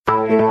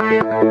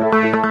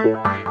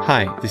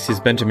Hi, this is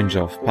Benjamin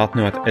Joff,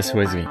 partner at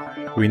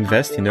SOSV. We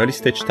invest in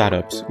early-stage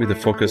startups with a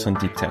focus on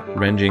deep tech,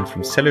 ranging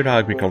from cellular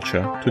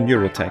agriculture to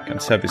neurotech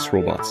and service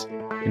robots.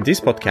 In this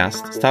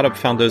podcast, startup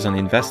founders and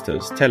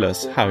investors tell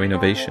us how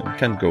innovation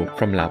can go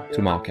from lab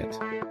to market.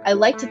 I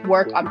like to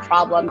work on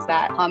problems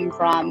that come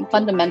from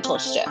fundamental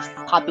shifts,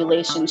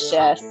 population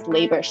shifts,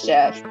 labor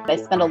shifts. I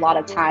spend a lot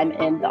of time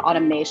in the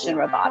automation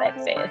robotic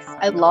space.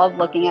 I love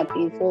looking at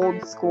these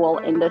old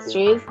school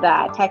industries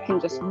that tech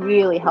can just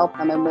really help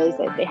them in ways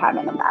that they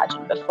haven't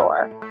imagined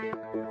before.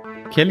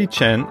 Kelly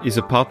Chen is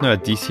a partner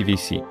at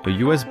DCVC, a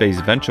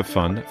US-based venture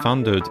fund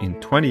founded in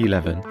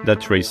 2011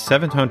 that raised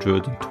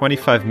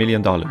 $725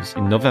 million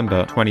in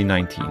November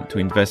 2019 to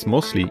invest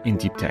mostly in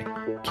deep tech.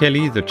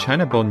 Kelly is a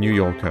China-born New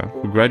Yorker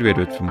who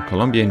graduated from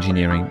Columbia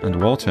Engineering and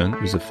Wharton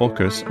with a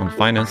focus on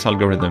finance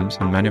algorithms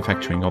and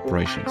manufacturing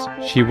operations.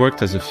 She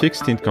worked as a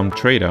fixed income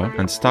trader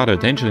and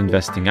started angel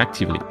investing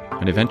actively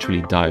and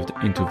eventually dived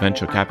into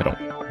venture capital.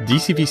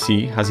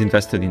 DCVC has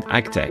invested in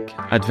agtech,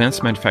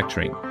 advanced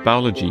manufacturing,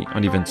 biology,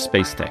 and even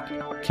space tech.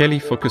 Kelly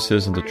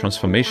focuses on the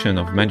transformation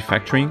of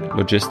manufacturing,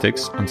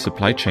 logistics, and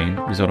supply chain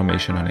with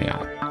automation and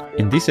AI.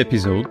 In this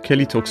episode,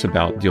 Kelly talks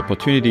about the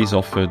opportunities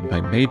offered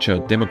by major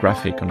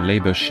demographic and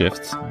labor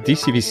shifts,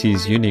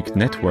 DCVC's unique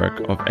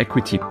network of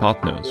equity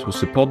partners who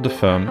support the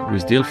firm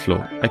with deal flow,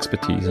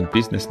 expertise, and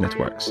business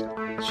networks.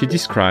 She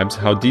describes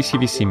how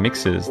DCVC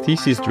mixes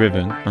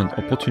thesis-driven and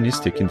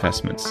opportunistic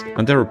investments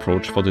and their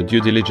approach for the due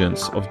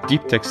diligence of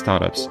deep tech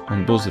startups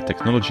on both the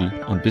technology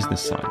and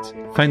business sides.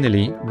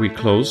 Finally, we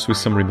close with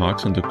some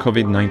remarks on the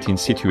COVID-19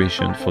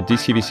 situation for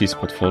DCVC's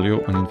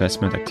portfolio and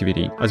investment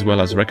activity, as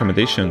well as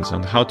recommendations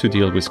on how to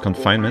deal with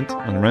confinement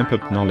and ramp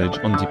up knowledge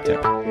on deep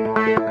tech.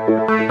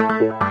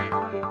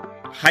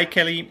 Hi,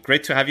 Kelly.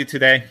 Great to have you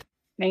today.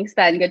 Thanks,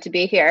 Ben. Good to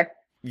be here.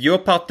 You're a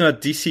partner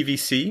at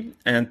DCVC,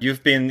 and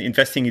you've been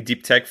investing in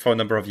deep tech for a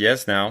number of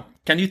years now.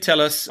 Can you tell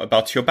us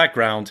about your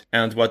background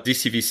and what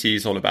DCVC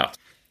is all about?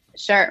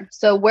 Sure.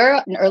 So we're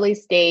an early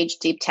stage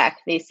deep tech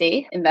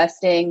VC,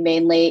 investing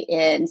mainly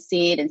in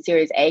seed and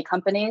Series A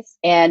companies.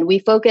 And we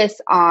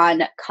focus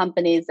on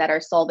companies that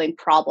are solving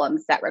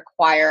problems that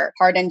require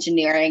hard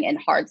engineering and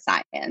hard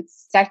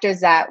science. Sectors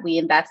that we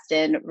invest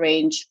in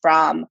range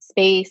from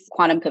space,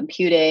 quantum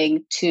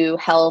computing, to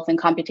health and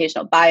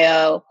computational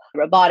bio,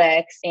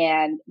 robotics,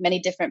 and many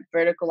different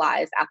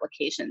verticalized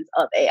applications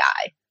of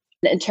AI.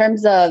 In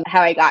terms of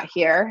how I got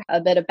here, a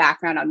bit of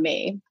background on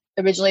me.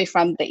 Originally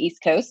from the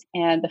East Coast,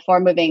 and before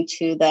moving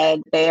to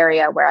the Bay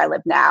Area where I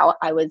live now,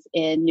 I was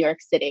in New York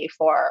City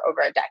for over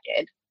a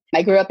decade.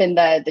 I grew up in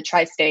the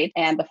tri-state,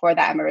 and before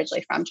that, I'm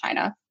originally from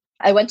China.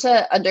 I went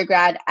to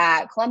undergrad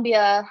at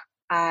Columbia.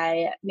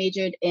 I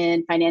majored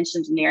in financial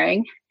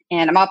engineering,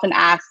 and I'm often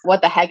asked,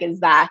 what the heck is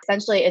that?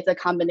 Essentially, it's a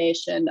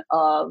combination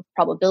of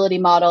probability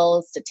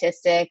models,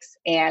 statistics,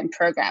 and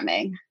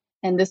programming.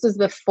 And this was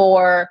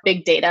before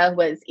big data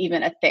was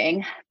even a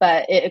thing,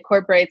 but it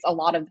incorporates a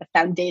lot of the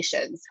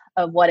foundations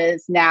of what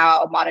is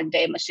now modern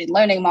day machine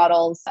learning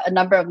models. A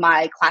number of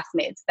my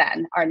classmates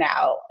then are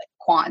now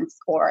quants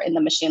or in the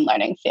machine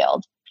learning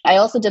field. I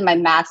also did my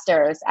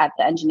master's at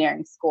the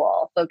engineering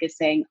school,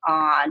 focusing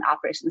on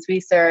operations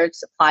research,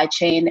 supply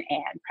chain,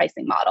 and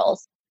pricing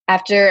models.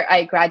 After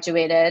I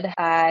graduated,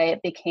 I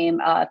became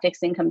a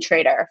fixed income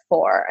trader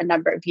for a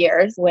number of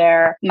years,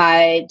 where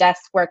my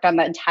desk worked on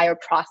the entire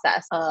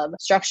process of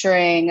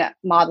structuring,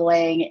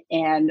 modeling,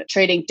 and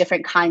trading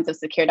different kinds of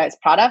securitized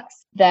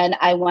products. Then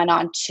I went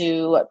on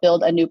to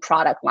build a new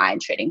product line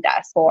trading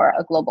desk for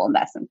a global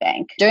investment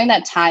bank. During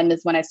that time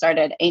is when I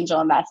started angel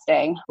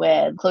investing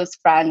with close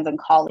friends and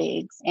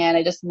colleagues. And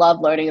I just love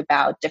learning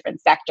about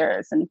different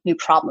sectors and new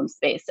problem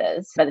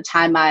spaces. By the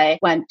time I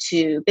went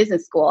to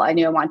business school, I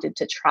knew I wanted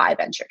to try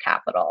venture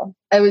capital.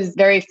 I was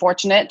very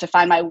fortunate to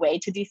find my way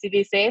to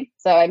DCVC.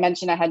 So I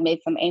mentioned I had made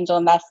some angel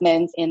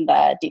investments in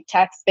the deep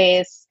tech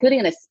space, including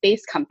in a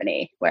space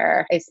company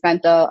where I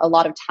spent a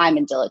lot of time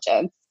in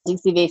diligence.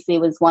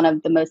 DCVC was one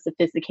of the most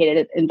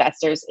sophisticated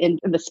investors in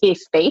the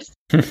space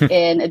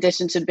in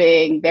addition to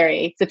being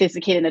very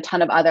sophisticated in a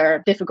ton of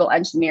other difficult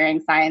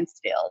engineering science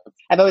fields.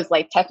 I've always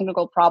liked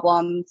technical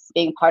problems,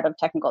 being part of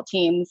technical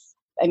teams.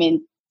 I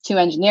mean, 2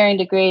 engineering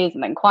degrees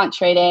and then quant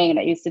trading, and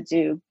I used to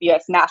do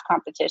US math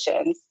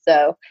competitions.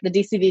 So the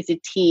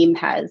DCVC team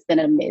has been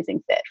an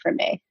amazing fit for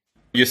me.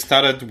 You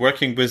started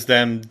working with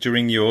them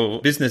during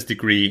your business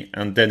degree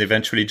and then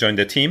eventually joined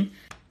the team?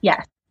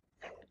 Yes.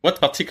 What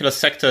particular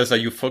sectors are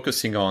you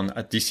focusing on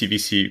at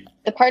DCVC?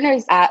 The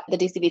partners at the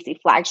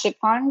DCVC flagship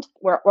fund,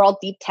 we're all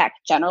deep tech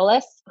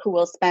generalists who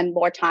will spend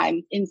more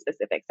time in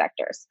specific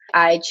sectors.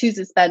 I choose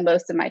to spend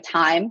most of my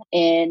time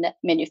in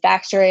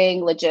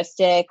manufacturing,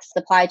 logistics,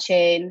 supply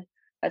chain.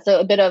 So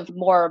a bit of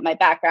more of my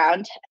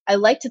background. I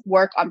like to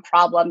work on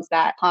problems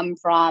that come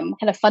from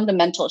kind of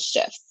fundamental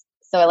shifts.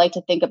 So I like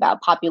to think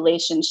about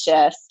population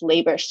shifts,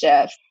 labor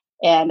shifts,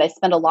 and I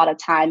spend a lot of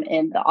time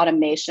in the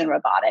automation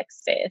robotics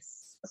space.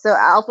 So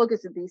I'll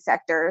focus on these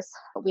sectors.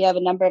 We have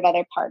a number of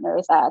other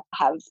partners that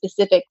have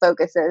specific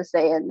focuses,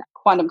 say in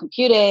quantum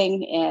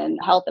computing, in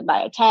health and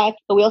biotech.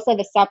 But we also have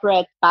a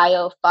separate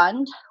bio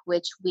fund,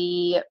 which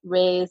we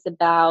raised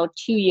about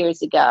 2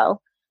 years ago.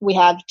 We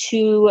have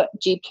two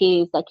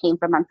GPs that came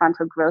from our fund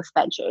for growth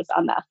ventures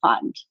on that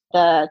fund.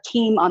 The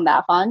team on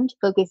that fund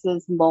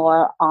focuses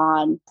more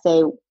on,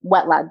 say,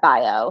 wet lab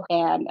bio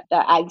and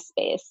the ag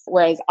space,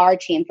 whereas our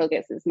team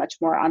focuses much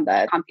more on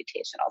the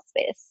computational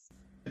space.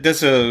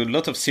 There's a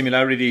lot of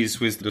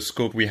similarities with the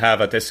scope we have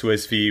at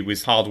SOSV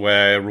with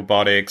hardware,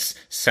 robotics,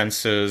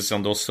 sensors,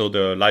 and also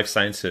the life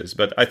sciences.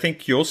 But I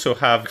think you also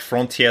have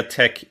frontier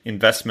tech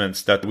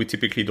investments that we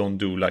typically don't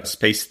do, like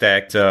space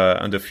tech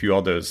and a few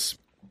others.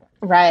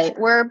 Right.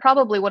 We're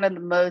probably one of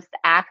the most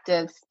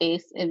active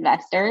space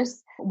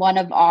investors. One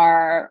of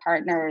our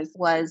partners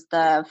was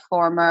the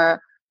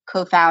former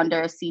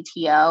co-founder,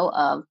 CTO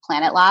of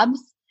Planet Labs.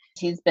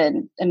 He's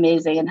been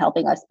amazing in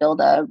helping us build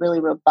a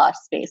really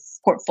robust space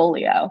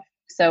portfolio.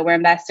 So we're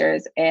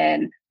investors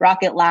in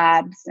Rocket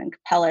Labs and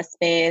Capella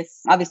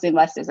Space, obviously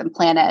investors in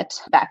Planet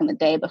back in the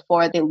day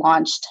before they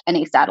launched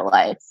any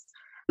satellites,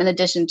 in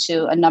addition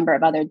to a number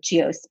of other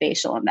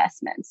geospatial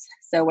investments.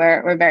 So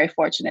we're very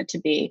fortunate to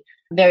be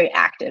very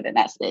active in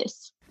that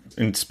space.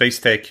 In space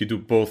tech, you do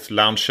both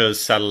launchers,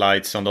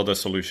 satellites, and other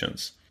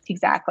solutions.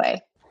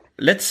 Exactly.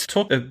 Let's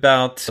talk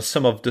about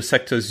some of the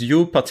sectors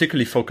you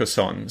particularly focus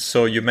on.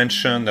 So you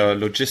mentioned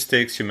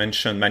logistics, you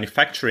mentioned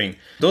manufacturing.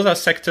 Those are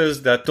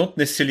sectors that don't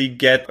necessarily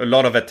get a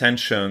lot of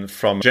attention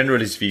from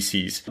generalist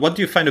VCs. What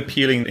do you find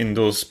appealing in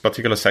those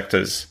particular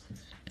sectors?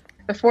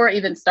 Before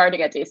even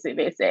starting at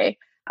DCVC,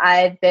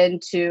 I've been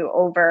to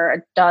over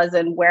a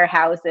dozen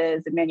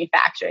warehouses and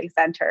manufacturing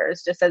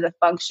centers just as a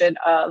function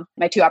of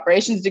my two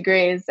operations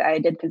degrees. I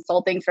did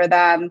consulting for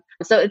them.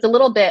 So it's a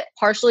little bit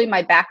partially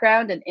my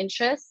background and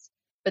interest,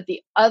 but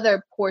the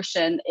other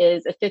portion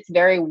is it fits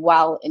very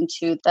well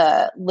into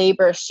the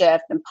labor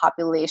shift and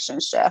population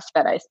shift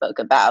that I spoke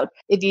about.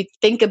 If you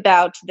think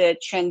about the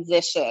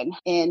transition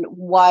in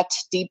what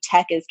deep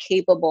tech is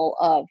capable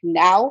of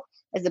now,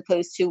 as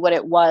opposed to what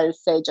it was,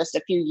 say, just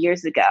a few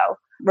years ago,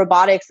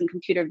 robotics and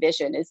computer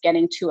vision is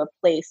getting to a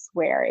place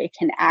where it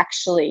can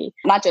actually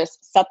not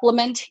just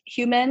supplement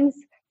humans,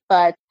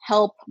 but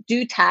help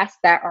do tasks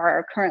that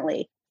are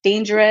currently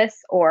dangerous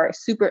or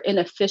super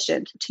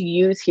inefficient to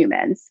use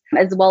humans,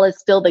 as well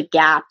as fill the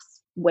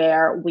gaps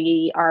where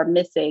we are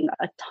missing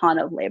a ton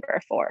of labor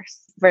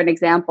force. For an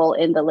example,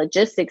 in the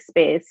logistics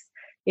space,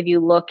 if you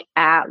look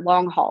at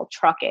long haul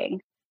trucking,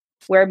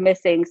 we're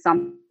missing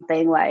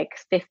something like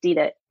 50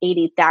 to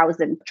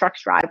 80,000 truck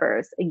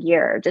drivers a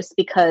year just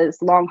because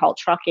long haul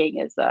trucking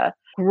is a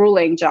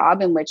grueling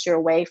job in which you're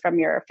away from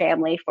your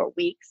family for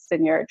weeks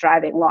and you're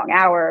driving long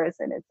hours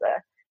and it's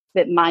a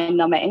bit mind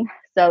numbing.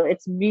 So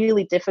it's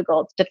really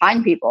difficult to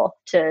find people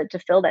to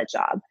fill that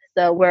job.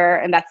 So we're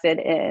invested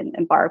in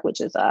Embark, which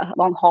is a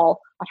long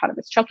haul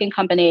autonomous trucking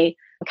company,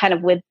 kind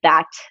of with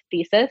that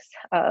thesis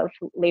of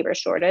labor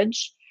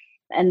shortage.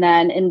 And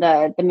then in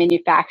the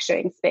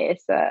manufacturing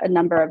space, a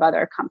number of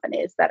other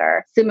companies that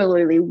are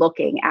similarly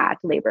looking at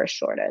labor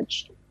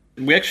shortage.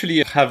 We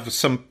actually have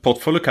some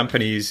portfolio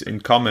companies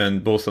in common,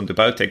 both on the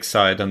biotech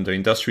side and the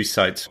industry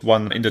side.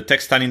 One in the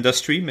textile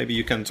industry. Maybe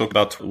you can talk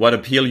about what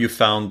appeal you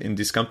found in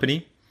this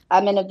company.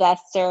 I'm an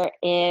investor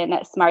in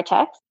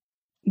Smartex.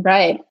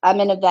 Right. I'm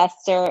an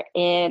investor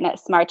in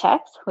Smartex,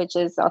 which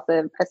is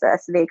also a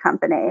SOSV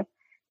company.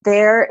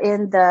 They're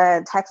in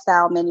the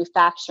textile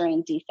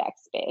manufacturing defect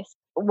space.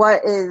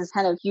 What is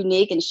kind of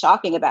unique and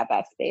shocking about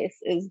that space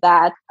is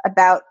that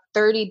about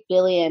 30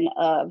 billion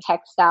of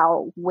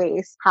textile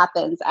waste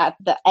happens at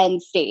the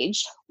end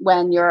stage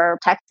when your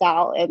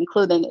textile and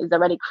clothing is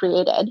already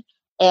created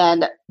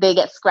and they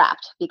get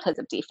scrapped because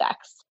of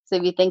defects. So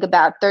if you think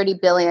about 30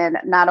 billion,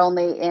 not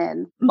only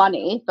in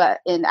money, but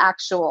in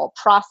actual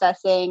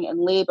processing and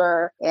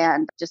labor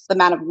and just the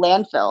amount of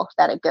landfill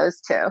that it goes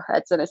to,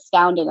 it's an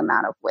astounding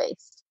amount of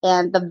waste.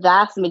 And the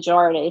vast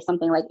majority,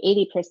 something like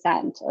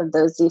 80% of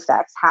those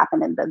defects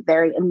happen in the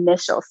very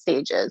initial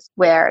stages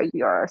where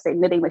your, say,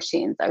 knitting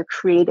machines are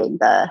creating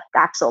the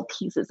actual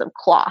pieces of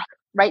cloth.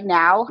 Right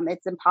now,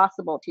 it's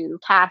impossible to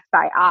cast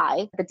by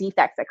eye the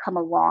defects that come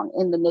along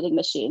in the knitting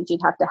machines.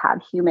 You'd have to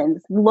have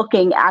humans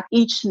looking at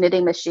each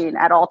knitting machine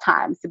at all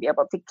times to be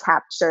able to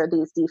capture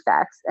these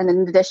defects. And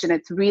in addition,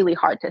 it's really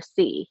hard to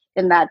see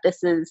in that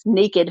this is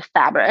naked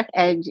fabric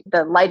and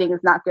the lighting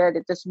is not good.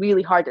 It's just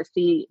really hard to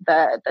see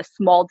the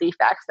small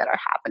defects that are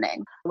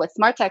happening. What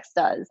Smartex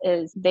does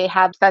is they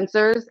have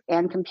sensors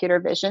and computer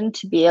vision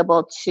to be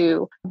able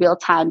to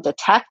real-time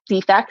detect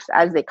defects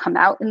as they come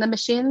out in the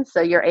machine. So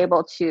you're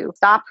able to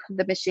stop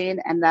the machine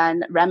and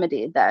then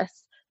remedy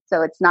this.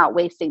 So it's not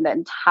wasting the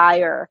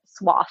entire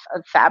swath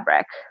of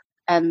fabric.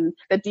 And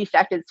the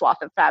defected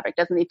swath of fabric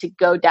doesn't need to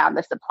go down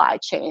the supply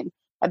chain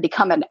and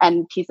become an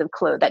end piece of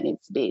clothes that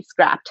needs to be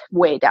scrapped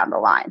way down the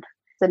line.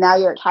 So now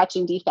you're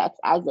catching defects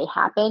as they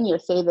happen. You're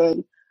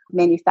saving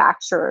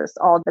manufacturers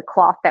all the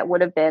cloth that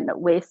would have been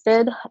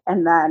wasted.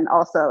 And then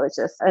also it's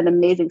just an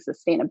amazing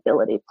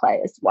sustainability play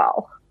as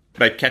well.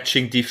 By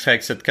catching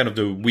defects at kind of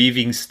the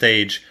weaving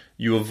stage,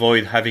 you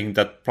avoid having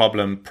that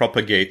problem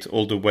propagate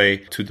all the way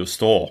to the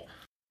store.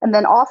 And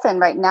then often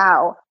right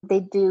now, they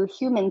do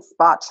human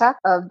spot check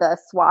of the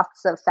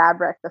swaths of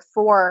fabric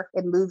before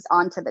it moves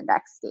on to the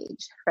next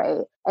stage,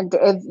 right? And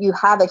if you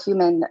have a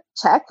human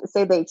check,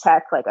 say they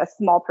check like a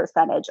small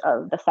percentage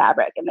of the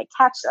fabric and they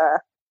catch a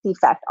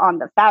defect on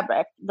the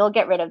fabric, they'll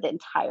get rid of the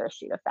entire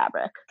sheet of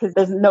fabric because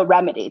there's no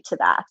remedy to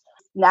that.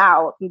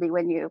 Now,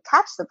 when you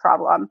catch the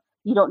problem,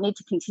 you don't need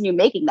to continue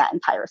making that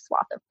entire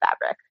swath of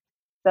fabric.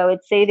 So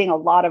it's saving a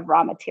lot of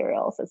raw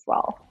materials as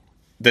well.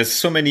 There's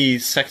so many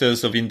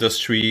sectors of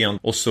industry and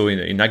also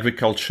in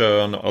agriculture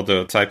and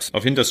other types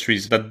of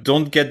industries that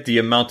don't get the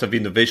amount of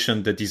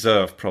innovation they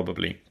deserve,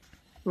 probably.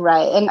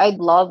 Right. And I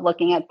love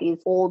looking at these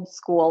old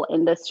school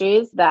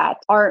industries that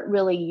aren't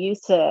really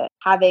used to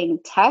having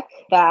tech,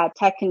 that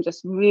tech can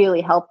just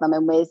really help them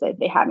in ways that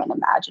they haven't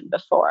imagined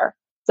before.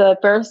 So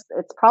at first,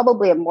 it's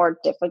probably a more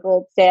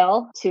difficult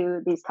sale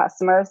to these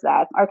customers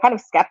that are kind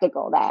of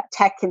skeptical that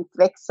tech can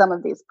fix some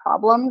of these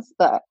problems.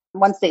 But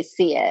once they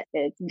see it,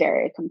 it's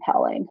very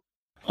compelling.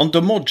 On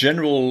the more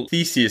general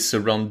thesis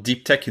around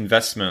deep tech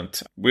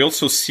investment, we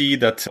also see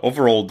that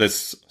overall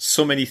there's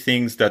so many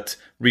things that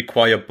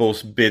require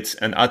both bits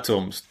and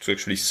atoms to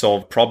actually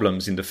solve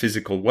problems in the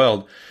physical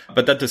world.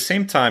 But at the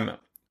same time,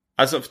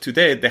 as of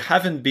today, there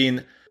haven't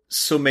been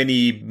so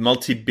many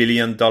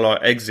multi-billion-dollar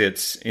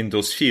exits in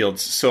those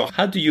fields. So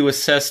how do you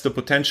assess the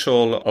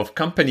potential of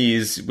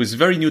companies with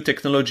very new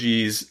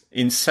technologies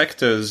in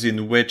sectors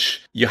in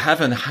which you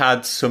haven't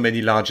had so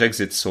many large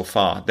exits so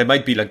far? They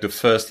might be like the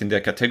first in their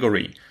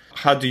category.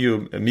 How do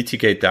you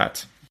mitigate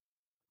that?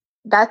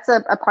 That's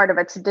a part of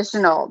a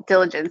traditional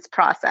diligence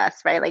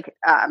process, right? Like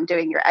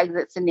doing your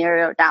exit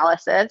scenario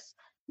analysis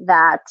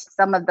that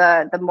some of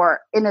the more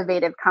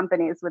innovative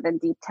companies within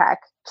deep tech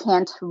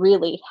can't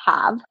really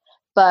have.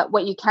 But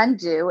what you can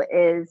do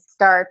is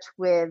start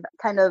with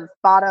kind of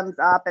bottoms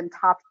up and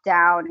top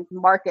down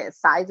market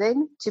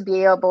sizing to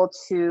be able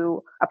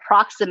to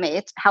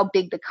approximate how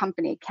big the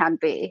company can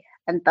be.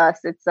 And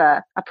thus it's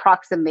a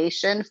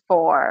approximation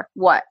for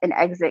what an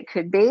exit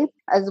could be,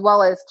 as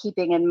well as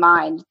keeping in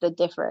mind the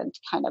different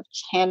kind of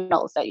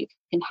channels that you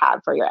can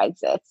have for your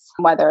exits,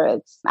 whether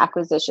it's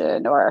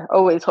acquisition or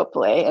always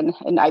hopefully an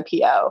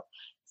IPO.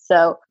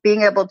 So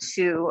being able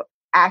to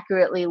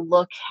accurately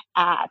look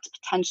at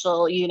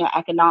potential unit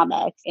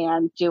economics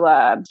and do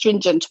a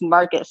stringent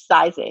market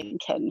sizing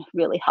can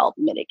really help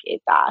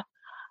mitigate that.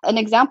 And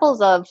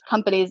examples of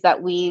companies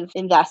that we've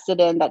invested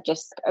in that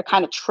just are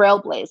kind of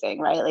trailblazing,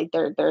 right? Like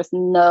there's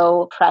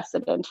no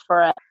precedent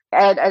for it.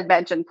 And I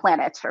mentioned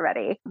Planet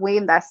already. We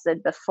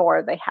invested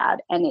before they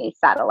had any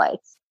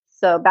satellites.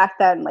 So back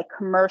then, like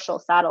commercial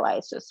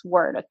satellites just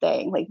weren't a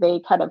thing. Like they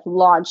kind of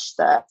launched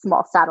the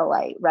small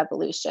satellite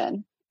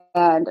revolution.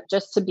 And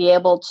just to be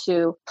able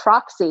to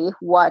proxy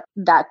what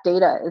that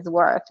data is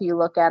worth, you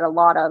look at a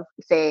lot of,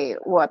 say,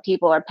 what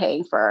people are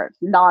paying for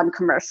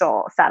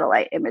non-commercial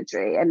satellite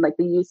imagery and like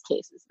the use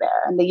cases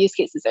there. And the use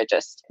cases are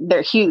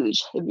they're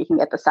huge if you can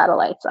get the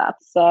satellites up.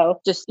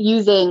 So just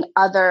using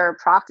other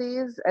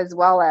proxies as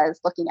well as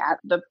looking at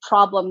the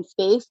problem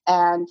space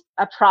and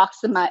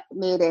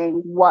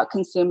approximating what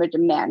consumer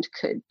demand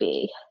could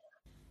be.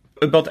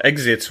 About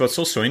exits, what's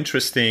also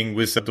interesting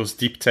with those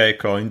deep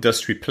tech or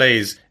industry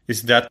plays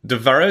is that the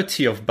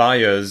variety of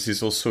buyers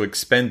is also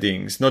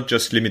expanding. It's not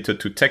just limited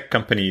to tech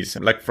companies.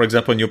 Like, for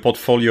example, in your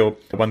portfolio,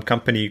 one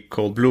company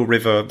called Blue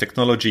River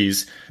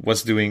Technologies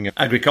was doing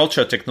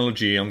agriculture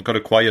technology and got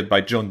acquired by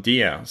John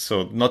Deere.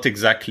 So not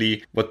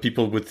exactly what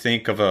people would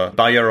think of a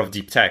buyer of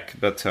deep tech,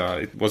 but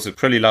it was a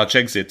pretty large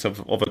exit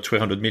of over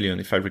 300 million,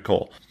 if I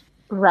recall.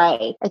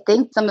 Right. I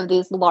think some of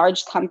these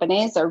large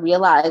companies are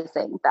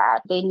realizing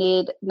that they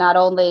need not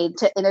only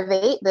to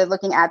innovate, they're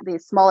looking at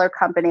these smaller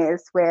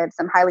companies with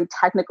some highly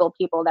technical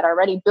people that are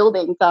already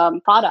building some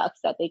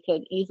products that they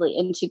could easily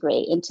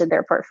integrate into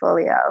their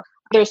portfolio.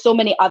 There's so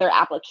many other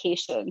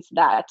applications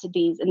that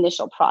these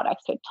initial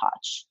products could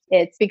touch.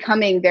 It's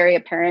becoming very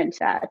apparent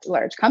that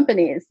large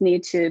companies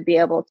need to be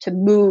able to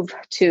move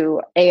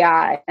to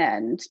AI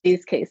and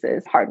these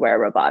cases, hardware,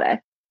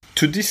 robotics.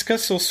 To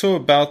discuss also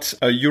about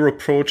your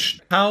approach,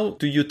 how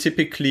do you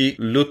typically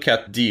look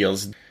at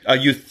deals? Are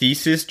you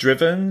thesis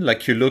driven,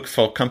 like you look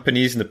for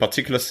companies in a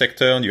particular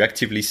sector and you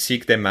actively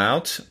seek them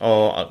out?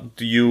 Or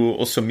do you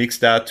also mix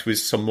that with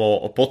some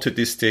more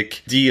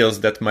opportunistic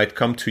deals that might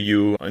come to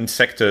you in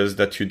sectors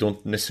that you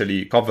don't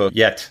necessarily cover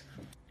yet?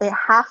 It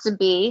has to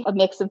be a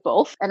mix of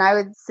both. And I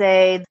would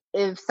say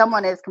if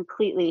someone is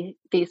completely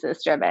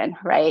thesis driven,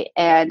 right,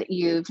 and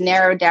you've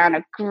narrowed down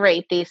a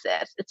great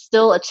thesis, it's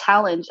still a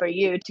challenge for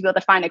you to be able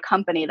to find a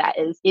company that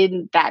is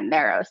in that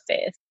narrow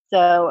space.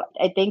 So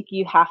I think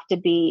you have to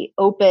be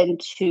open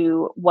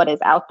to what is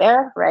out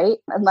there, right?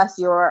 Unless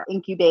you're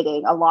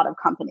incubating a lot of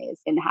companies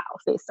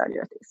in-house based on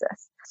your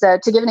thesis. So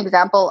to give an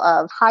example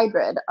of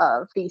hybrid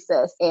of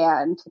thesis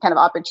and kind of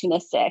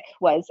opportunistic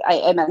was,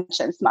 I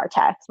mentioned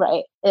SmartTech,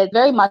 right? It's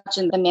very much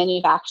in the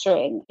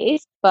manufacturing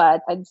space,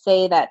 but I'd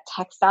say that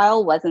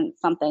textile wasn't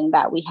something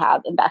that we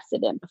have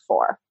invested in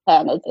before.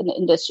 And it's an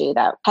industry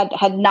that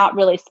had not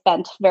really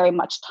spent very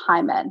much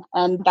time in.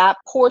 And that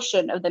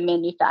portion of the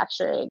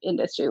manufacturing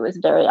industry was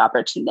very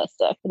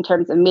opportunistic in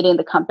terms of meeting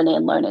the company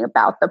and learning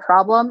about the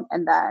problem,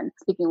 and then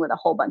speaking with a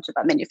whole bunch of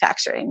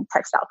manufacturing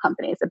textile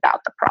companies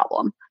about the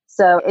problem.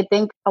 So I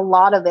think a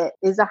lot of it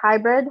is a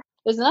hybrid.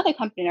 There's another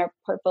company in our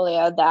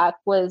portfolio that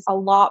was a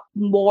lot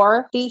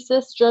more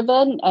thesis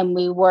driven, and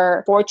we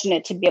were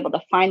fortunate to be able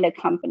to find a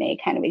company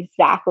kind of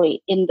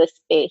exactly in the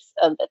space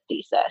of the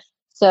thesis.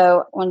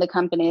 So one of the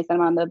companies I'm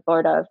on the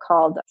board of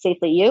called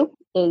Safely You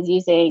is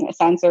using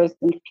sensors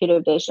and computer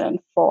vision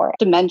for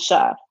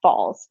dementia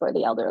falls for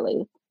the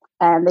elderly.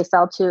 And they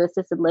sell to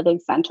assisted living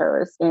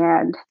centers.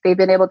 And they've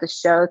been able to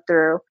show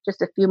through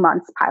just a few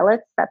months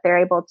pilots that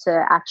they're able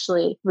to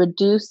actually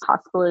reduce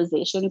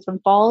hospitalizations from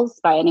falls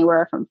by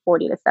anywhere from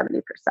 40 to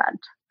 70%,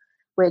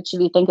 which if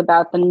you think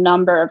about the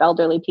number of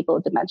elderly people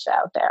with dementia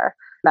out there,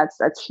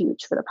 that's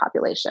huge for the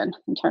population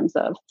in terms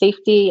of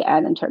safety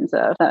and in terms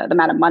of the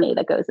amount of money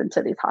that goes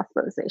into these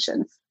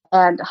hospitalizations.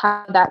 And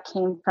how that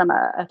came from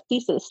a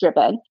thesis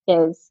driven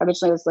is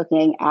originally I was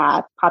looking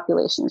at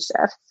population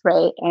shifts,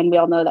 right? And we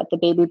all know that the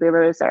baby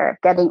boomers are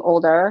getting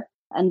older.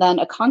 And then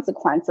a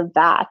consequence of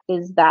that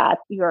is that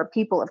your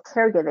people of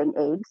caregiving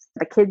age,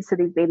 the kids to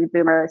these baby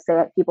boomers,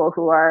 say people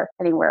who are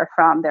anywhere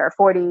from their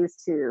 40s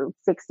to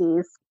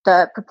 60s,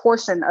 the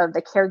proportion of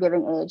the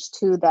caregiving age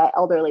to the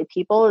elderly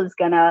people is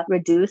going to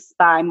reduce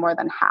by more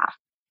than half.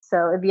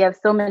 So if you have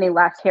so many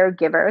less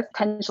caregivers,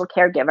 potential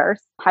caregivers,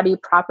 how do you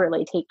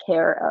properly take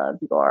care of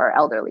your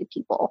elderly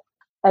people?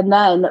 And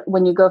then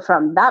when you go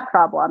from that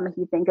problem,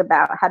 you think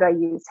about how do I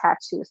use tech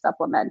to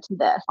supplement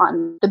this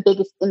on the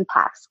biggest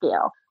impact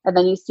scale? And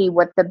then you see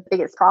what the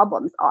biggest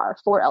problems are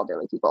for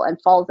elderly people.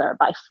 And falls are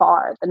by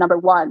far the number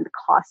one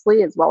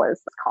costly as well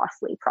as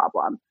costly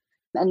problem.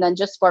 And then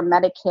just for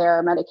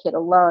Medicare, Medicaid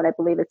alone, I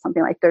believe it's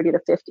something like $30 to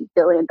 $50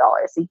 billion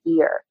a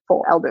year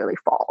for elderly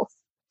falls.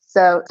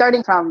 So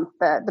starting from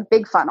the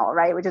big funnel,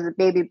 right, which is the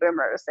baby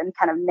boomers, and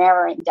kind of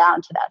narrowing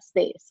down to that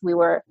space, we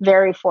were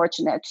very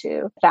fortunate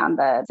to found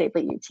the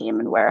Safely You team,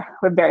 and we're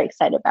very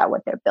excited about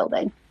what they're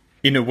building.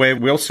 In a way,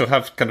 we also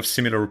have kind of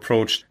similar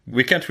approach.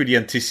 We can't really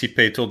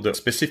anticipate all the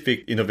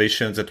specific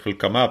innovations that will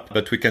come up,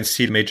 but we can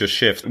see major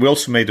shifts. We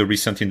also made a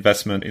recent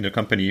investment in a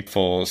company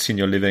for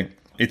senior living.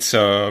 It's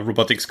a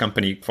robotics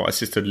company for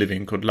assisted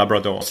living called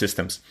Labrador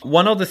Systems.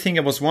 One other thing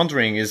I was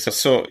wondering is,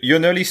 so you're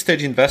an early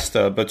stage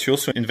investor, but you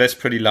also invest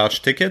pretty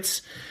large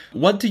tickets.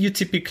 What do you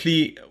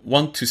typically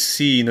want to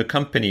see in a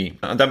company?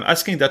 And I'm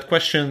asking that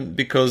question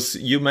because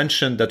you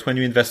mentioned that when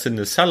you invested in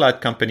a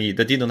satellite company,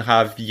 they didn't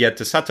have yet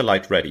a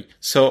satellite ready.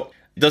 So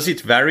does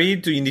it vary?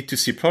 Do you need to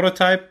see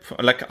prototype?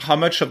 Like how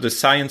much of the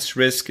science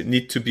risk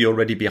need to be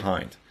already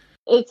behind?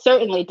 It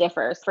certainly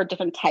differs for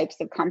different types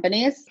of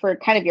companies. For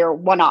kind of your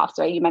one-offs,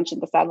 right? You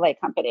mentioned the satellite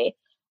company,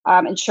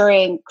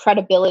 ensuring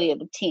credibility of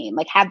the team.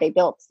 Like, have they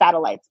built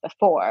satellites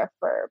before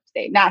for,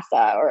 say,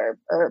 NASA or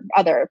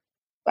other?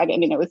 I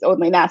mean, it was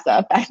only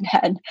NASA back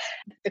then.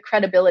 The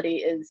credibility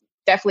is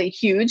definitely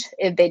huge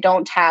if they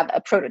don't have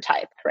a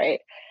prototype,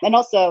 right? And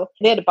also,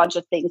 they had a bunch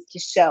of things to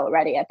show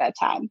already at that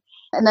time.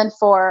 And then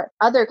for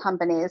other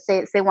companies,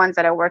 say ones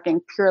that are working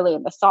purely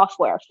in the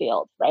software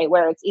field, right,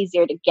 where it's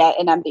easier to get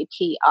an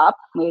MVP up,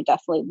 we would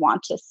definitely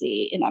want to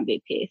see an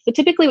MVP. So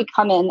typically we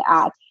come in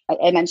at,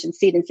 I mentioned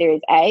seed and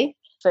series A.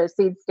 For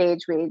seed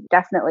stage, we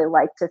definitely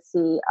like to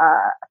see a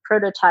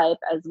prototype,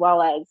 as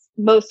well as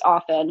most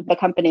often the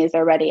companies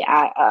are already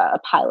at a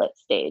pilot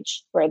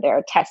stage where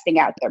they're testing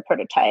out their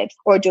prototypes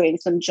or doing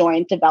some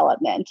joint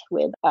development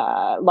with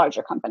a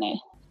larger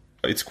company.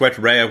 It's quite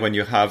rare when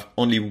you have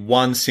only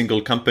one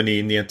single company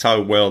in the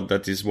entire world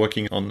that is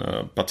working on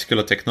a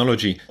particular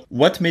technology.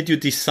 What made you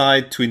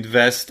decide to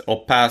invest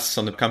or pass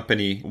on a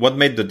company? What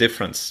made the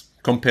difference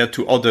compared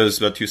to others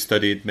that you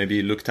studied,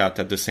 maybe looked at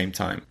the same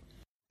time?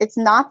 It's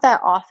not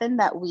that often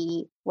that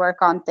we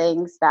work on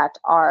things that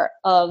are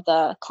of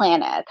the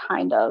planet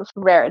kind of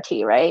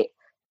rarity, right?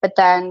 But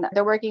then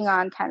they're working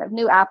on kind of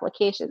new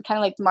applications, kind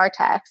of like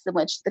SmartTech, in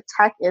which the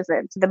tech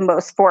isn't the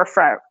most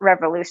forefront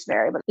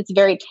revolutionary, but it's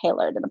very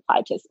tailored and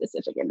applied to a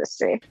specific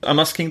industry. I'm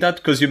asking that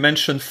because you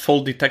mentioned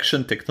fall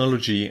detection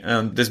technology,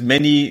 and there's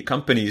many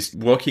companies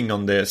working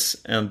on this.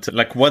 And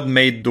like, what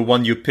made the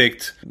one you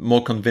picked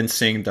more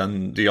convincing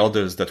than the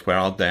others that were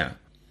out there?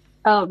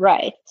 Oh,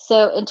 right.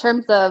 So in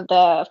terms of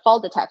the fall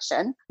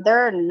detection,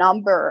 there are a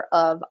number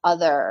of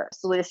other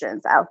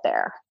solutions out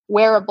there.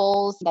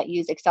 Wearables that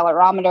use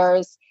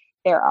accelerometers,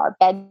 there are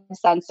bed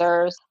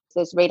sensors,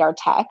 there's radar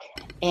tech,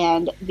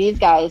 and these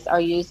guys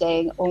are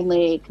using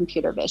only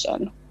computer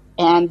vision.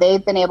 And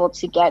they've been able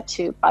to get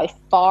to by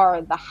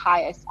far the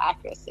highest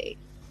accuracy.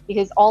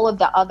 because all of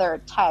the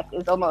other tech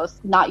is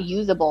almost not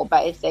usable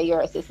by, say,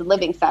 your assisted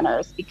living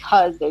centers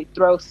because they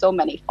throw so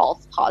many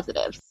false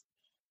positives.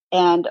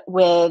 And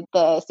with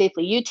the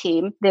Safely You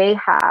team, they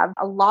have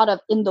a lot of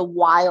in the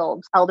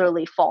wild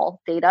elderly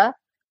fall data,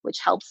 which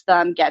helps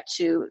them get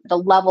to the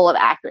level of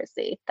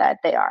accuracy that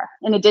they are,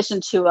 in addition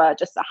to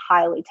just a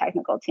highly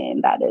technical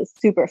team that is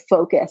super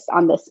focused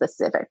on this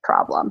specific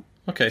problem.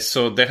 Okay,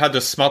 so they had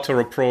a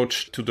smarter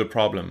approach to the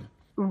problem.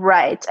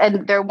 Right.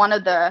 And they're one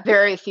of the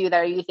very few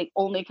that are using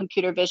only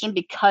computer vision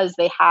because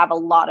they have a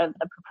lot of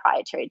the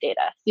proprietary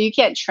data. So you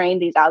can't train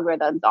these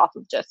algorithms off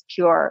of just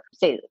pure,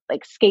 say,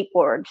 like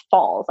skateboard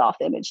falls off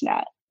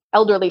ImageNet.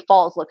 Elderly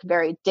falls look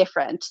very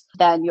different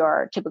than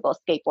your typical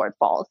skateboard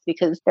falls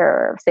because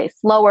they're, say,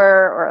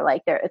 slower or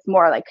it's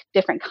more like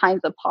different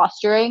kinds of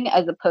posturing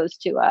as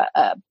opposed to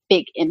a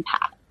big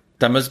impact.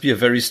 That must be a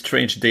very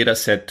strange data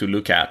set to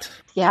look at.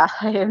 Yeah,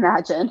 I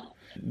imagine.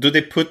 Do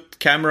they put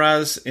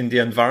cameras in the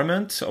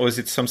environment, or is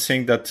it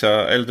something that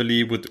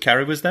elderly would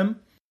carry with them?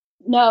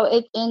 No,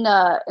 it's in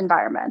the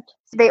environment.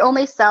 They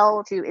only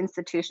sell to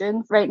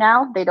institutions right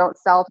now. They don't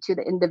sell to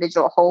the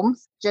individual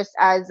homes, just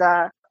as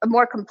a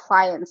more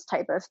compliance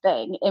type of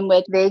thing in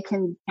which they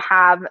can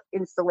have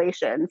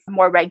installations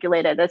more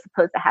regulated as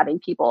opposed to having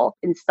people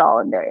install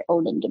in their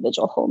own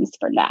individual homes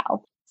for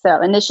now. So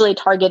initially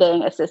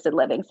targeting assisted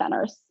living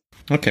centers.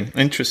 Okay,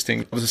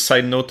 interesting. As a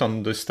side note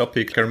on this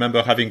topic, I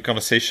remember having a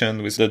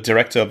conversation with the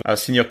director of a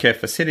senior care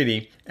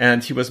facility,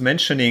 and he was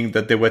mentioning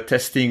that they were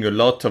testing a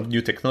lot of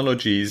new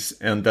technologies,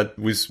 and that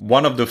with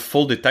one of the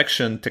fall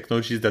detection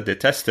technologies that they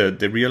tested,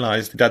 they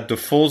realized that the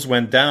falls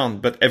went down,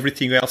 but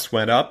everything else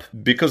went up.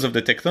 Because of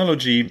the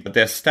technology,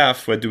 their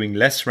staff were doing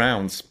less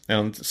rounds,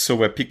 and so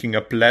were picking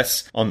up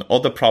less on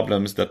other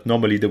problems that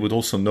normally they would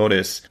also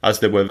notice as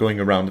they were going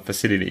around the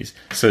facilities.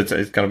 So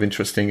it's kind of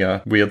interesting,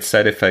 weird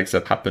side effects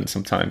that happen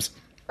sometimes.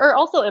 Or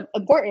also an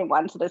important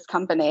one to this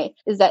company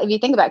is that if you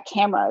think about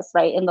cameras,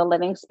 right, in the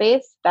living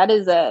space, that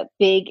is a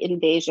big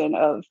invasion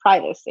of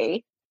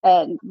privacy.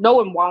 And no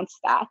one wants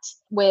that.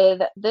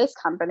 With this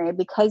company,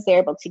 because they're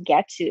able to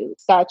get to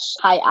such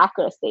high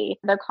accuracy,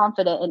 they're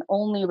confident in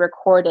only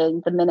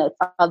recording the minutes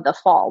of the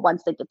fall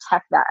once they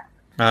detect that.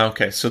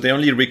 Okay, so they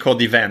only record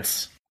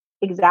events.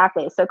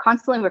 Exactly. So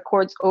constantly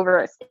records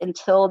over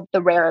until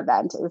the rare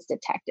event is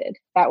detected.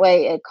 That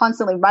way it's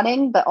constantly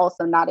running, but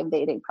also not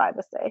invading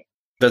privacy.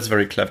 That's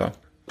very clever.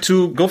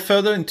 To go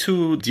further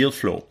into deal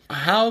flow,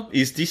 how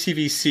is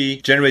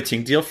DCVC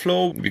generating deal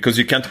flow? Because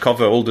you can't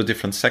cover all the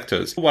different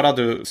sectors. What are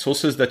the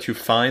sources that you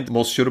find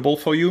most suitable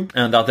for you?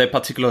 And are there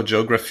particular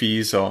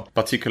geographies or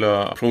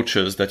particular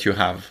approaches that you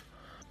have?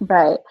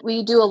 Right.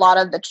 We do a lot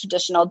of the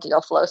traditional deal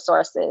flow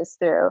sources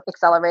through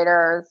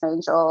accelerators,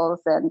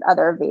 angels, and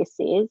other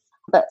VCs.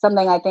 But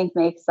something I think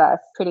makes us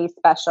pretty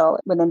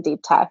special within deep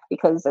tech,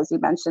 because as you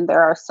mentioned,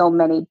 there are so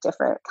many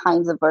different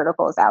kinds of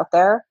verticals out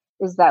there,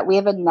 is that we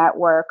have a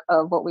network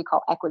of what we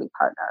call equity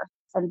partners.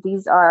 And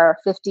these are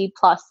 50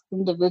 plus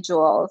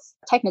individuals,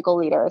 technical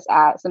leaders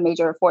at some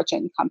major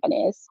Fortune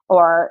companies,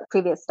 or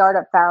previous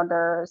startup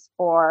founders,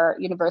 or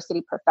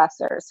university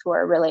professors who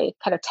are really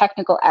kind of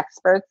technical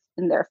experts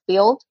in their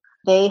field.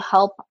 They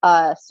help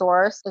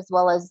source as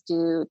well as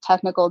do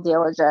technical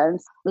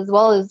diligence, as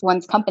well as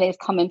once companies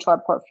come into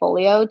our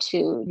portfolio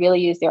to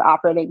really use their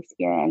operating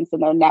experience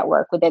and their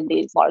network within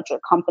these larger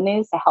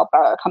companies to help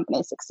our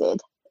company succeed.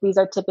 These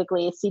are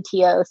typically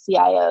CTOs,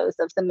 CIOs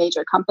of some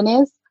major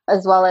companies,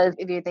 as well as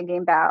if you're thinking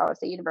about,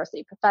 say,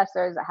 university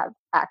professors that have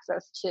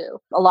access to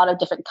a lot of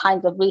different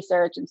kinds of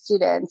research and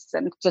students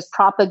and just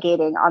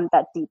propagating on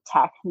that deep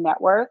tech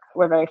network.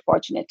 We're very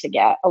fortunate to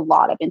get a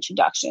lot of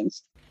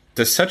introductions.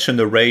 There's such an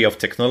array of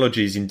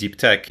technologies in deep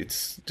tech,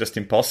 it's just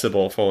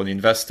impossible for an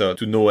investor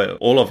to know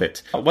all of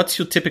it. What's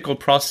your typical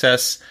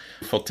process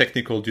for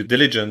technical due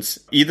diligence,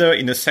 either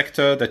in a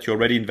sector that you're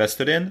already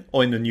invested in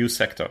or in a new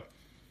sector?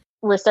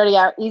 We're starting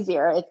out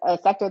easier. It's a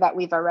sector that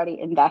we've already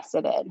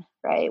invested in,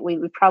 right?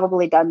 We've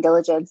probably done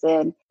diligence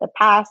in the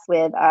past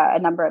with a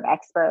number of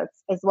experts,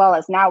 as well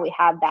as now we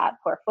have that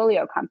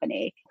portfolio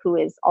company who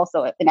is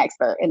also an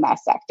expert in that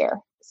sector.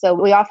 So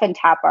we often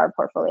tap our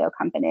portfolio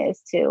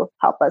companies to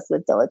help us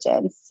with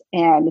diligence.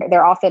 And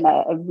they're often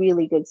a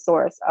really good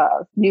source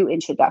of new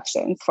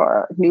introductions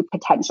for new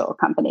potential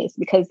companies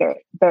because they're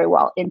very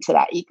well into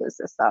that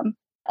ecosystem.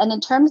 And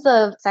in terms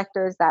of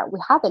sectors that we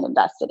haven't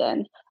invested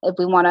in, if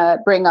we want to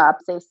bring up,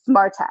 say,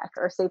 smart tech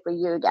or Safely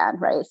You again,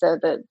 right? So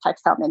the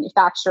textile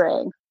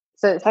manufacturing.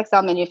 So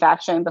textile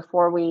manufacturing,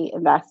 before we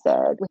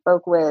invested, we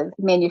spoke with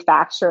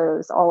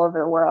manufacturers all over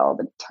the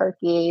world,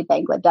 Turkey,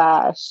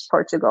 Bangladesh,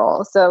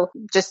 Portugal. So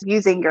just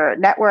using your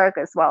network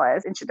as well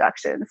as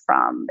introductions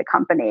from the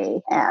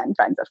company and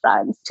friends of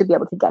friends to be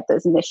able to get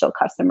those initial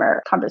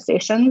customer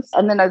conversations.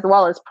 And then as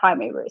well as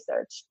primary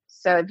research.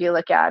 So if you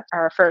look at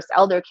our first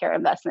elder care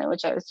investment,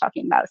 which I was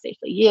talking about,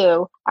 Safely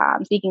You,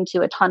 speaking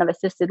to a ton of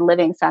assisted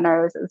living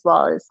centers, as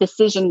well as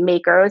decision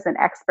makers and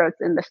experts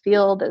in the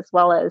field, as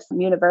well as some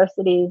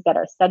universities that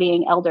are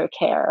studying elder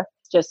care,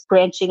 just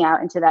branching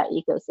out into that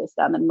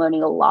ecosystem and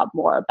learning a lot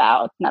more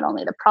about not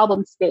only the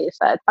problem space,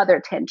 but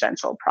other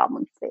tangential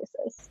problem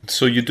spaces.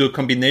 So you do a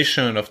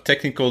combination of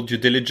technical due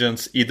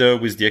diligence, either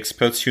with the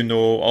experts you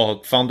know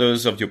or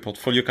founders of your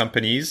portfolio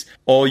companies,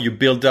 or you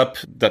build up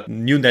that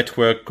new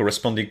network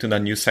corresponding to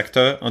that new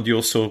sector, and you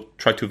also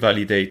try to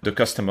validate the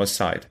customer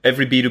side.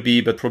 Every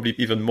B2B, but probably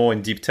even more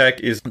in deep tech,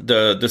 is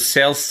the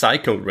sales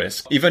cycle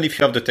risk. Even if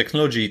you have the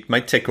technology, it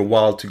might take a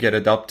while to get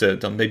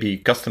adopted, and maybe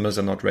customers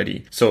are not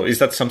ready. So is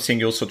that something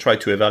you also try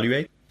to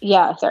evaluate?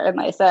 Yeah,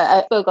 certainly. So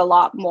I spoke a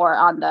lot more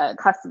on the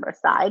customer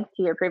side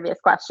to your previous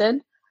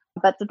question.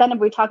 But then if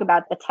we talk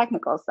about the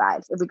technical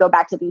side, if we go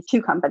back to these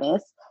two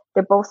companies,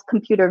 they're both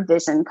computer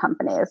vision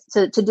companies.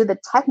 To do the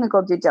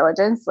technical due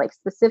diligence, like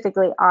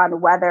specifically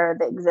on whether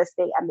the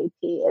existing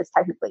MVP is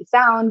technically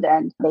sound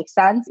and makes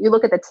sense, you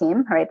look at the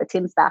team, right? The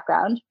team's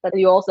background. But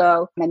you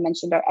also, I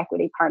mentioned our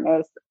equity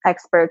partners,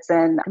 experts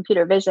in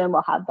computer vision,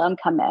 we'll have them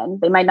come in.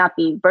 They might not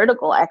be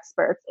vertical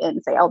experts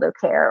in, say, elder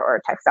care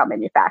or textile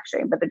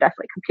manufacturing, but they're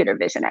definitely computer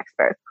vision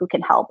experts who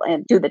can help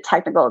and do the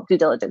technical due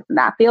diligence in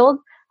that field.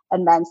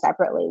 And then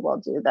separately,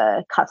 we'll do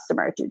the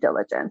customer due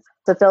diligence.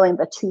 So filling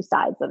the two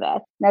sides of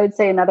it. And I would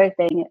say another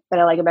thing that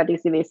I like about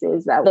DCVC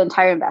is that the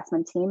entire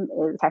investment team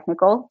is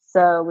technical.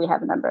 So we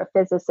have a number of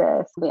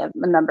physicists, we have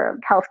a number of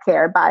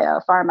healthcare,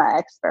 bio, pharma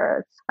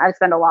experts. I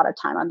spend a lot of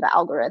time on the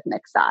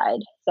algorithmic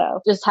side.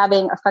 So just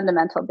having a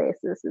fundamental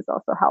basis is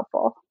also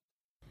helpful.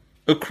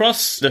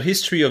 Across the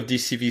history of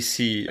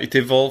DCVC, it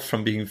evolved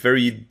from being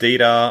very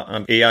data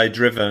and AI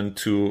driven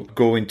to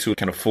go into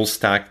kind of full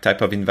stack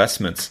type of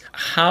investments.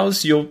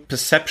 How's your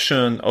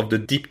perception of the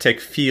deep tech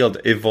field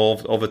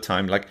evolved over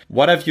time? Like,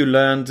 what have you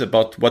learned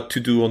about what to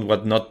do and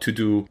what not to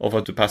do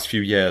over the past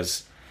few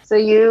years? So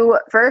you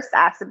first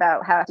asked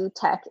about how deep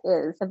tech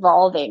is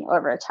evolving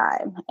over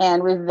time.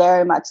 And we've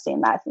very much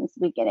seen that since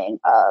the beginning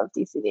of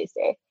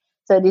DCVC.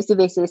 So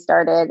DCVC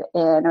started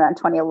in around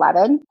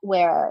 2011,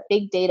 where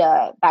big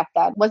data back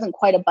then wasn't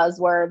quite a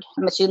buzzword.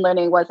 Machine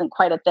learning wasn't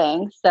quite a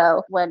thing.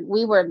 So when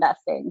we were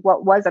investing,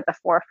 what was at the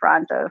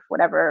forefront of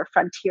whatever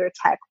frontier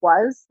tech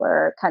was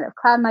were kind of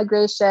cloud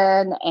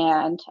migration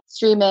and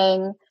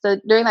streaming. So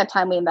during that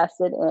time, we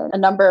invested in a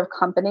number of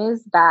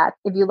companies that,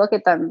 if you look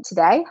at them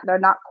today, they're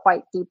not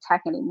quite deep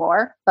tech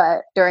anymore.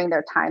 But during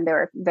their time, they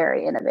were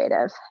very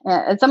innovative.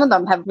 And some of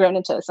them have grown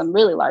into some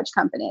really large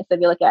companies. So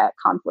if you look at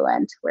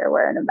Confluent, where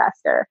we're an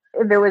investor,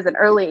 if there was an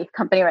early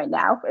company right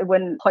now, it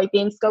wouldn't quite be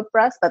in scope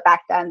for us, but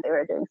back then they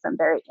were doing some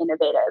very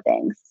innovative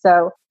things.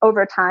 So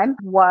over time,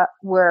 what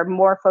we're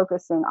more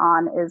focusing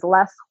on is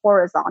less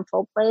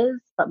horizontal plays,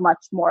 but much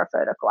more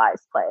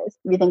verticalized plays.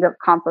 If you think of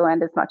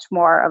Confluent as much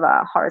more of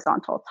a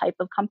horizontal type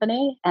of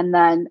company. And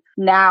then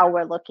now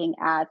we're looking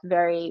at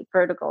very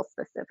vertical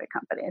specific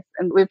companies.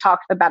 And we've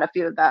talked about a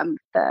few of them,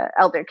 the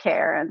elder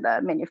care and the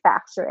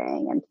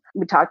manufacturing. And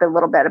we talked a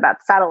little bit about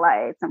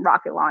satellites and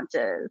rocket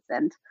launches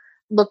and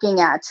looking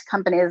at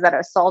companies that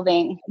are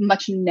solving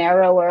much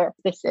narrower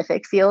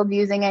specific field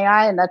using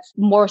AI. And that's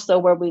more so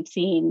where we've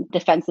seen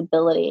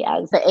defensibility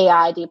as the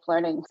AI deep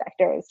learning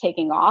sector is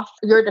taking off.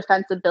 Your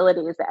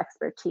defensibility is the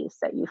expertise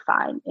that you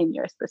find in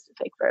your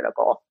specific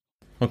vertical.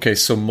 Okay,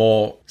 so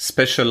more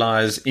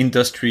specialized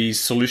industry,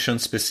 solution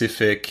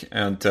specific,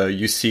 and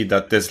you see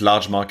that there's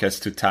large markets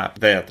to tap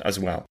there as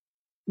well.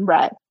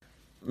 Right.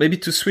 Maybe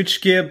to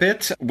switch gear a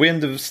bit,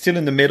 we're still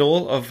in the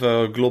middle of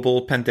a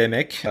global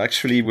pandemic.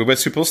 Actually, we were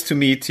supposed to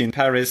meet in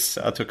Paris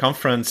at a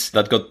conference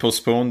that got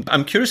postponed.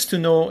 I'm curious to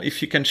know if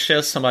you can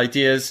share some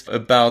ideas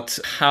about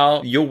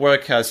how your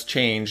work has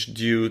changed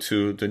due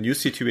to the new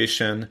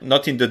situation,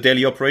 not in the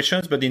daily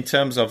operations, but in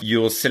terms of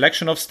your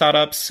selection of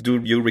startups. Do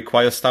you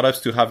require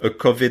startups to have a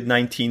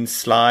COVID-19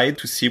 slide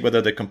to see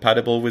whether they're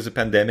compatible with the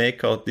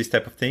pandemic or these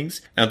type of things?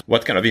 And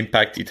what kind of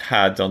impact it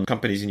had on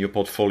companies in your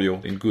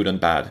portfolio in good and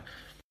bad?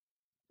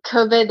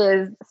 COVID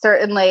is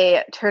certainly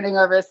turning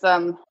over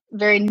some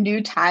very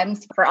new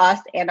times for us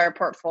and our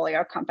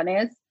portfolio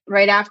companies.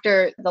 Right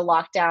after the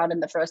lockdown in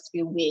the first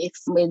few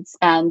weeks, we'd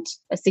spent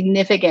a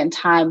significant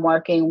time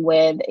working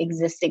with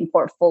existing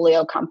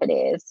portfolio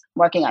companies,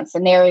 working on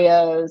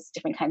scenarios,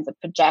 different kinds of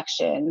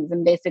projections,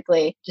 and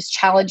basically just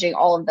challenging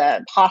all of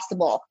the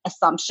possible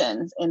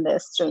assumptions in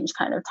this strange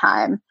kind of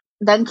time.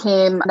 Then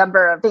came a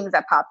number of things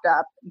that popped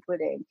up,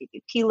 including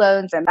PPP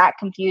loans and that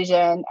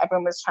confusion.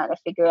 Everyone was trying to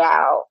figure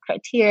out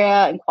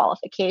criteria and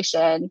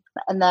qualification.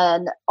 And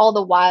then all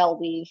the while,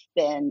 we've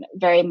been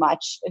very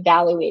much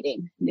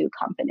evaluating new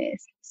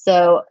companies.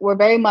 So we're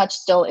very much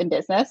still in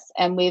business,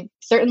 and we've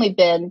certainly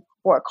been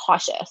more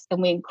cautious.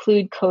 And we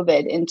include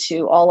COVID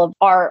into all of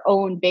our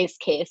own base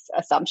case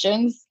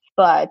assumptions.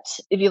 But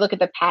if you look at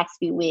the past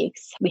few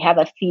weeks, we have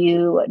a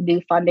few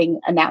new funding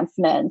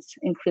announcements,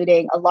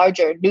 including a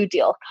larger new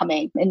deal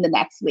coming in the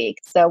next week.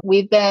 So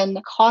we've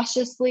been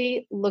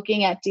cautiously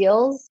looking at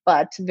deals,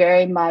 but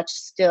very much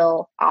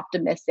still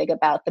optimistic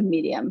about the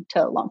medium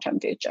to long-term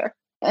future.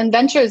 And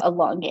venture is a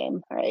long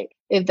game, right?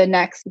 If the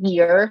next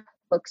year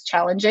looks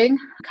challenging,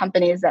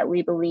 companies that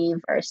we believe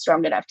are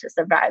strong enough to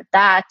survive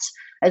that,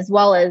 as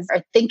well as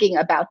are thinking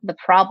about the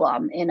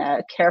problem in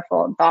a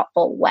careful and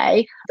thoughtful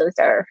way. Those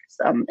are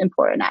some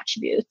important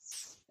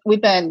attributes. We've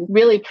been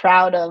really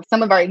proud of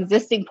some of our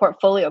existing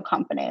portfolio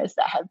companies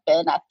that have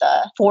been at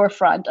the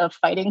forefront of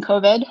fighting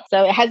COVID.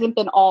 So it hasn't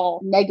been all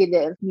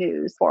negative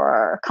news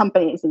for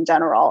companies in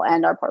general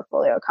and our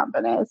portfolio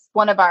companies.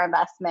 One of our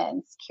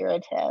investments,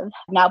 Curative,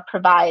 now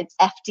provides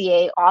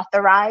FDA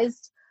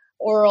authorized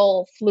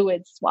oral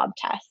fluid swab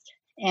test.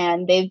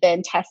 And they've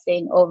been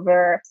testing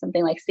over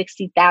something like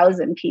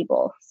 60,000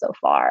 people so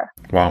far.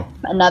 Wow.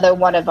 Another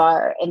one of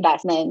our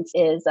investments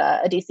is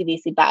a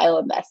DCVC bio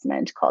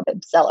investment called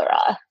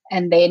AbCellera.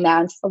 And they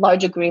announced a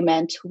large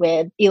agreement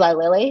with Eli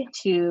Lilly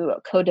to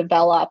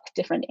co-develop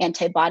different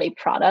antibody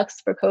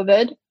products for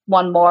COVID.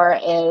 One more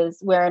is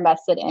we're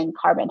invested in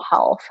Carbon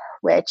Health,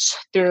 which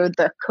through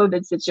the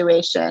COVID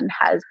situation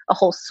has a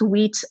whole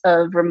suite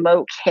of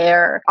remote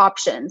care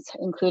options,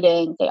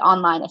 including the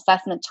online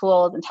assessment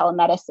tools and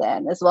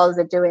telemedicine, as well as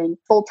they're doing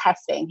full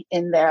testing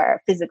in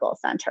their physical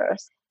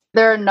centers.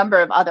 There are a number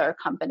of other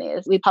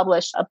companies. We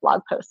published a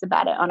blog post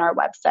about it on our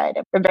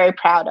website. We're very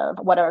proud of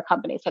what our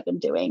companies have been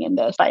doing in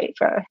the fight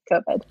for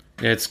COVID.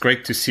 Yeah, it's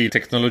great to see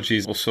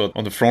technologies also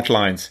on the front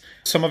lines.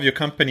 Some of your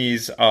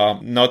companies are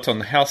not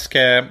on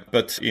healthcare,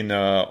 but in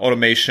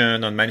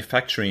automation and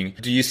manufacturing.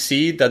 Do you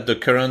see that the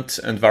current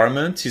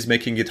environment is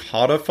making it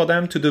harder for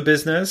them to do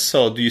business?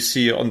 Or do you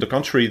see, on the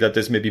contrary, that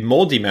there's maybe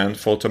more demand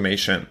for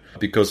automation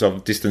because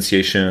of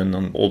distanciation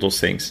and all those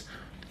things?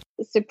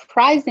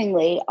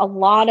 Surprisingly, a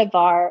lot of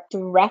our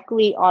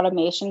directly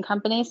automation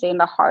companies, say in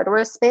the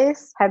hardware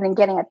space, have been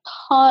getting a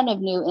ton of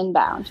new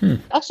inbound.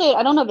 Actually,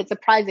 I don't know if it's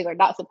surprising or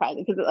not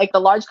surprising, because like the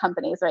large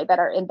companies, right, that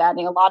are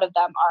inbounding, a lot of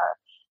them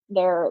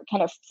they're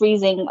kind of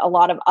freezing a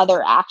lot of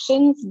other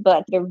actions,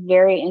 but they're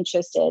very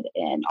interested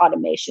in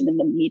automation in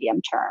the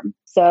medium term.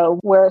 So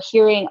we're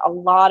hearing a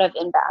lot of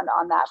inbound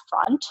on that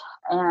front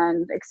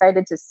and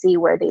excited to see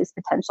where these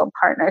potential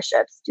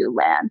partnerships do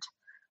land.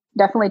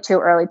 Definitely too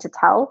early to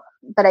tell,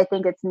 but I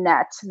think it's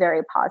net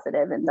very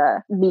positive in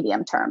the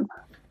medium term.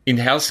 In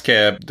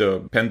healthcare,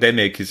 the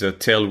pandemic is a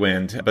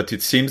tailwind, but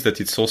it seems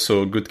that it's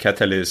also a good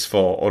catalyst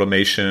for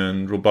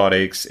automation,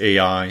 robotics,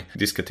 AI,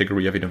 this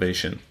category of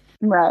innovation.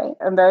 Right.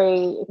 I'm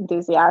very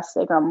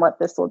enthusiastic on what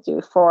this will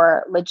do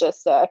for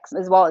logistics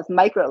as well as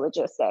micro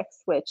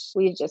logistics, which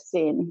we've just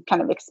seen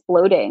kind of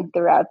exploding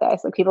throughout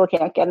this. Like people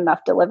can't get enough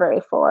delivery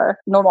for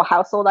normal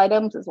household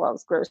items as well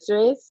as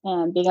groceries,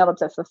 and being able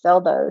to fulfill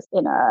those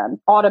in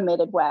an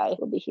automated way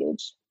will be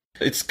huge.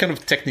 It's kind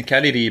of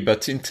technicality,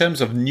 but in terms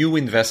of new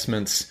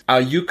investments,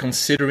 are you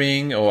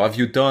considering or have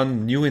you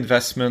done new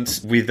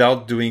investments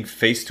without doing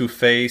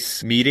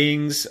face-to-face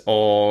meetings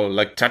or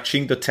like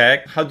touching the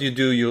tech? How do you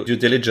do your due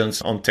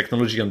diligence on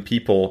technology and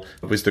people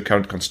with the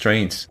current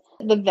constraints?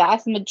 The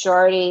vast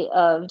majority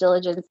of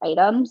diligence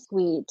items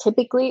we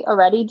typically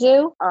already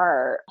do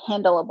are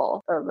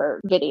handleable over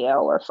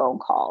video or phone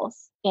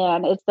calls.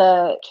 And it's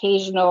the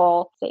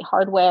occasional, say,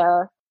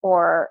 hardware,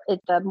 or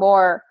it's the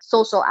more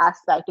social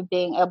aspect of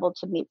being able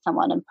to meet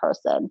someone in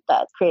person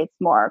that creates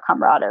more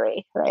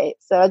camaraderie, right?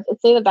 So I'd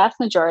say the vast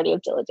majority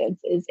of diligence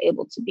is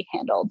able to be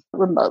handled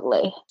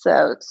remotely.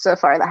 So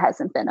far that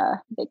hasn't been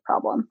a big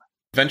problem.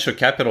 Venture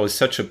capital is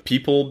such a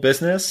people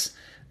business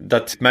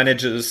that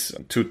manages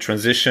to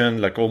transition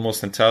like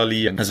almost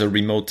entirely as a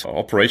remote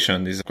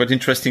operation is quite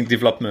interesting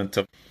development.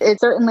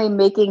 It's certainly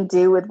making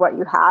do with what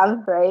you have,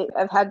 right?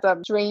 I've had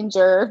some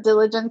stranger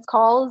diligence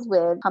calls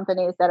with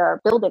companies that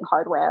are building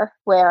hardware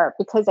where,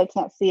 because I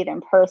can't see it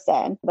in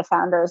person, the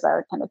founders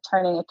are kind of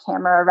turning a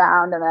camera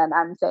around and then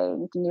I'm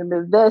saying, can you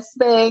move this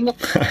thing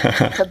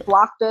to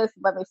block this?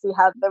 Let me see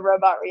how the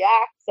robot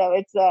reacts. So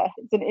it's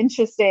an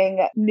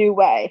interesting new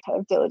way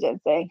of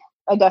diligencing.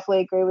 I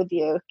definitely agree with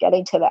you.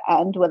 Getting to the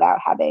end without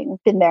having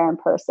been there in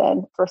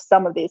person for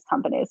some of these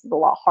companies is a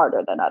lot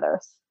harder than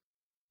others.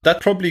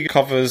 That probably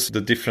covers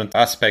the different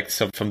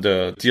aspects from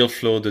the deal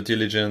flow, the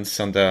diligence,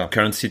 and the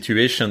current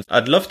situation.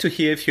 I'd love to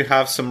hear if you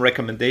have some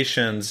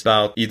recommendations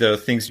about either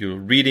things you're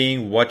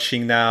reading,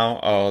 watching now,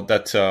 or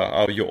that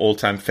are your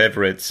all-time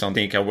favorites,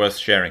 something are worth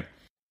sharing.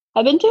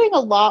 I've been doing a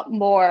lot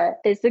more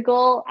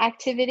physical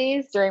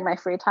activities during my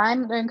free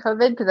time during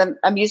COVID because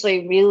I'm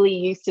usually really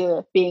used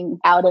to being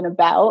out and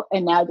about,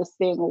 and now just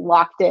being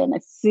locked in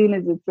as soon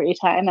as it's free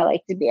time. I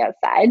like to be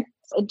outside.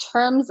 In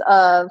terms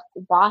of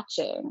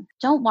watching,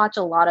 don't watch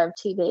a lot of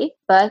TV,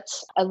 but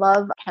I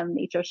love kind of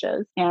nature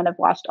shows. And I've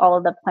watched all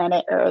of the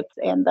Planet Earth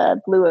and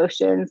the Blue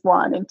Oceans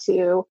 1 and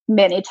 2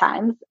 many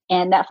times.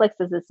 And Netflix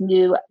has this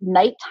new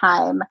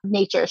nighttime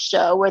nature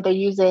show where they're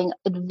using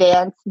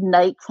advanced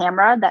night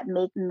camera that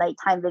make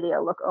nighttime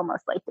video look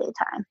almost like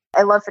daytime.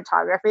 I love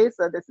photography,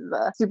 so this is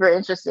a super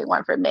interesting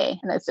one for me.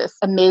 And it's just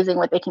amazing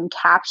what they can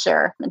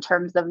capture in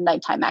terms of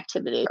nighttime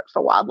activity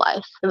for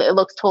wildlife. It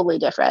looks totally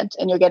different.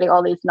 And you're getting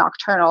all these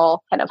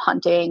nocturnal kind of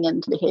hunting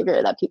and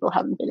behavior that people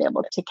haven't been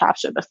able to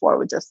capture before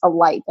with just a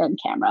light and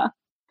camera.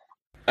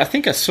 I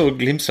think I saw a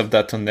glimpse of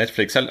that on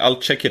Netflix. I'll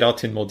check it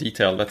out in more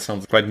detail. That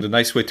sounds quite a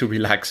nice way to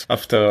relax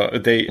after a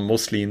day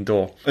mostly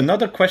indoor.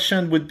 Another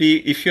question would be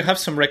if you have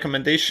some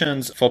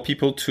recommendations for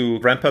people to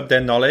ramp up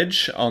their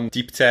knowledge on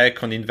deep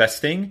tech, on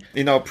investing.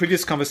 In our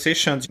previous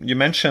conversations, you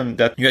mentioned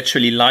that you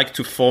actually like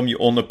to form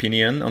your own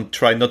opinion and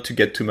try not to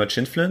get too much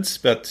influence,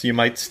 but you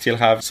might still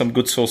have some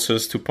good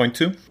sources to point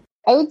to.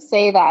 I would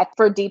say that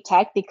for deep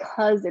tech,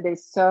 because it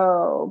is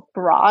so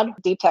broad,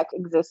 deep tech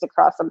exists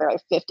across something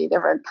like 50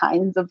 different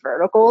kinds of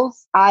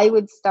verticals. I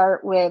would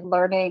start with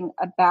learning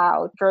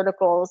about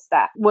verticals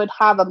that would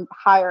have a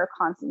higher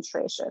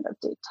concentration of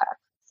deep tech.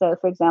 So,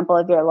 for example,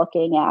 if you're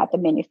looking at the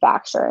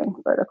manufacturing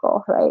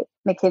vertical, right?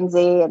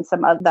 McKinsey and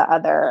some of the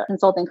other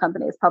consulting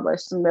companies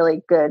publish some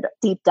really good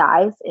deep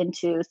dives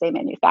into, say,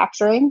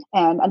 manufacturing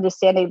and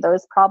understanding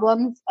those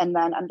problems and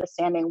then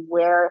understanding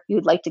where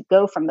you'd like to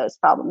go from those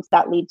problems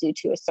that leads you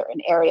to a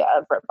certain area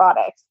of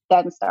robotics.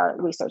 Then start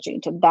researching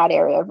into that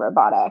area of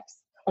robotics.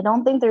 I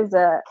don't think there's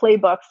a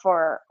playbook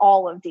for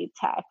all of deep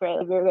tech, right?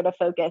 If you're going to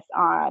focus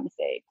on,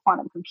 say,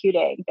 quantum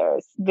computing,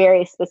 there's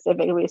very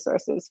specific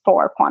resources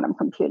for quantum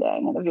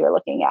computing. And if you're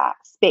looking at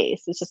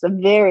space, it's just a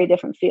very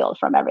different field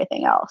from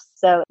everything else.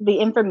 So the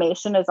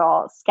information is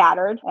all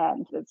scattered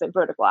and it's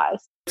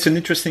verticalized. It's an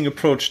interesting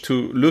approach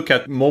to look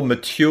at more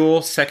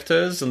mature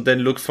sectors and then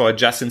look for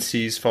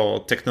adjacencies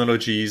for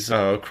technologies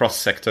across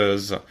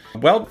sectors.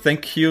 Well,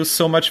 thank you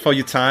so much for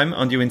your time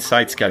and your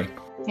insights, Kelly.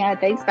 Yeah,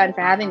 thanks, Ben,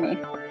 for having me.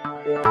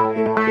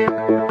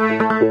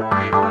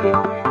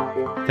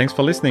 Thanks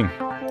for listening.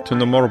 To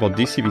know more about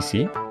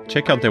DCVC,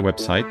 check out their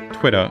website,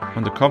 Twitter,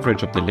 and the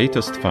coverage of the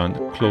latest fund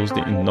closed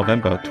in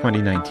November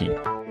 2019.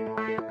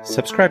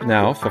 Subscribe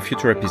now for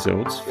future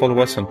episodes, follow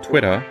us on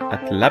Twitter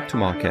at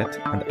Lab2Market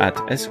and at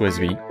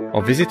SOSV,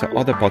 or visit our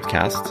other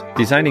podcasts,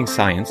 Designing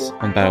Science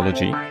on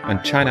Biology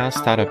and China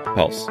Startup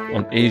Pulse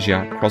on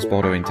Asia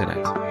Cross-Border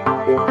Internet.